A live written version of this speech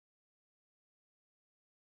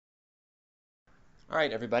All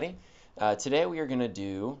right, everybody. Today we are going to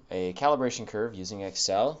do a calibration curve using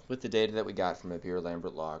Excel with the data that we got from a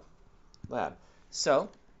Beer-Lambert log lab. So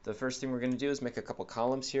the first thing we're going to do is make a couple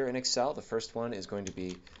columns here in Excel. The first one is going to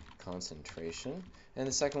be concentration, and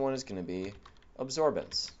the second one is going to be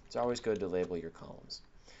absorbance. It's always good to label your columns.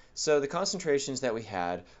 So the concentrations that we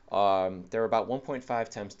had, they're about 1.5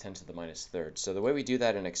 times 10 to the minus third. So the way we do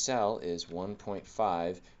that in Excel is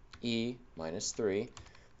 1.5 e minus 3.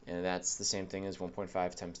 And that's the same thing as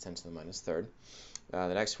 1.5 times 10 to the minus third.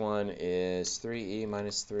 The next one is 3e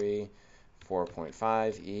minus 3,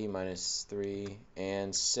 4.5e minus 3,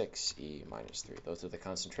 and 6e minus 3. Those are the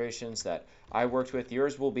concentrations that I worked with.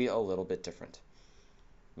 Yours will be a little bit different.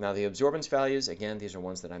 Now the absorbance values, again, these are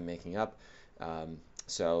ones that I'm making up.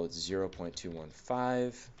 So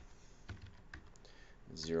 0.215,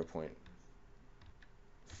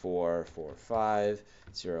 0.445,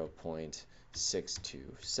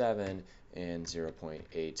 0.627, and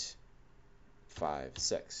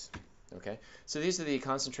 0.856. Okay, so these are the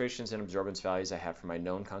concentrations and absorbance values I have for my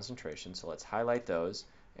known concentration. So let's highlight those,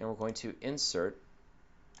 and we're going to insert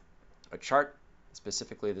a chart,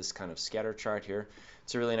 specifically this kind of scatter chart here.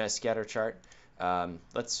 It's a really nice scatter chart.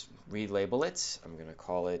 Let's relabel it. I'm going to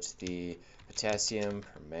call it the potassium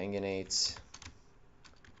permanganate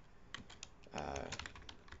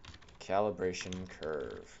calibration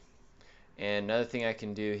curve. And another thing I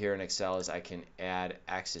can do here in Excel is I can add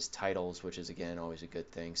axis titles, which is again always a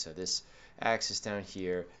good thing. So this axis down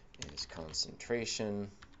here is concentration,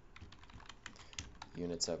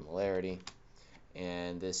 units of molarity,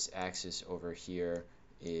 and this axis over here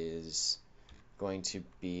is going to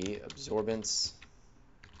be absorbance,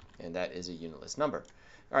 and that is a unitless number.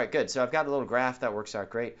 All right, good. So I've got a little graph that works out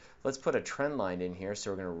great. Let's put a trend line in here. So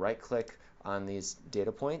we're going to right-click on these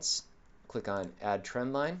data points, click on Add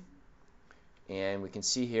Trend Line, and we can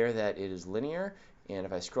see here that it is linear. And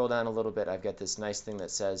if I scroll down a little bit, I've got this nice thing that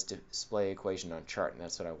says Display Equation on Chart, and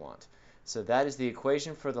that's what I want. So that is the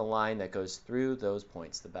equation for the line that goes through those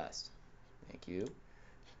points the best. Thank you.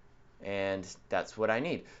 And that's what I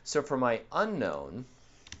need. So for my unknown,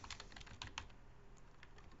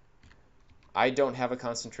 I don't have a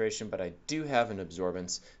concentration, but I do have an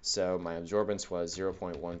absorbance. So my absorbance was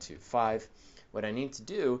 0.125. What I need to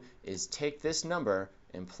do is take this number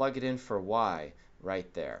and plug it in for y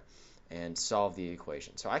right there and solve the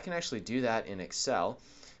equation. So I can actually do that in Excel.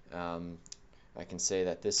 I can say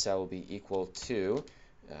that this cell will be equal to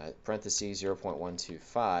parentheses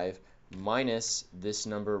 0.125 minus this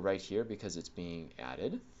number right here because it's being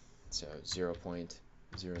added, so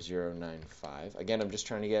 0.0095. Again, I'm just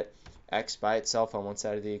trying to get x by itself on one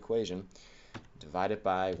side of the equation, divided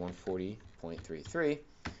by 140.33,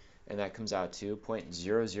 and that comes out to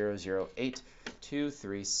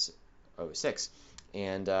 0.00082306.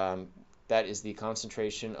 And that is the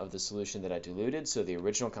concentration of the solution that I diluted. So the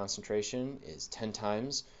original concentration is 10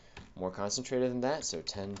 times more concentrated than that, so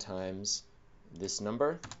 10 times this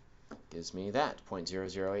number gives me that,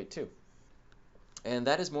 0.0082. And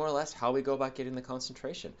that is more or less how we go about getting the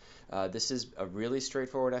concentration. This is a really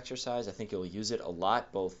straightforward exercise. I think you'll use it a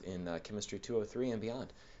lot, both in Chemistry 203 and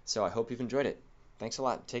beyond. So I hope you've enjoyed it. Thanks a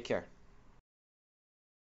lot. Take care.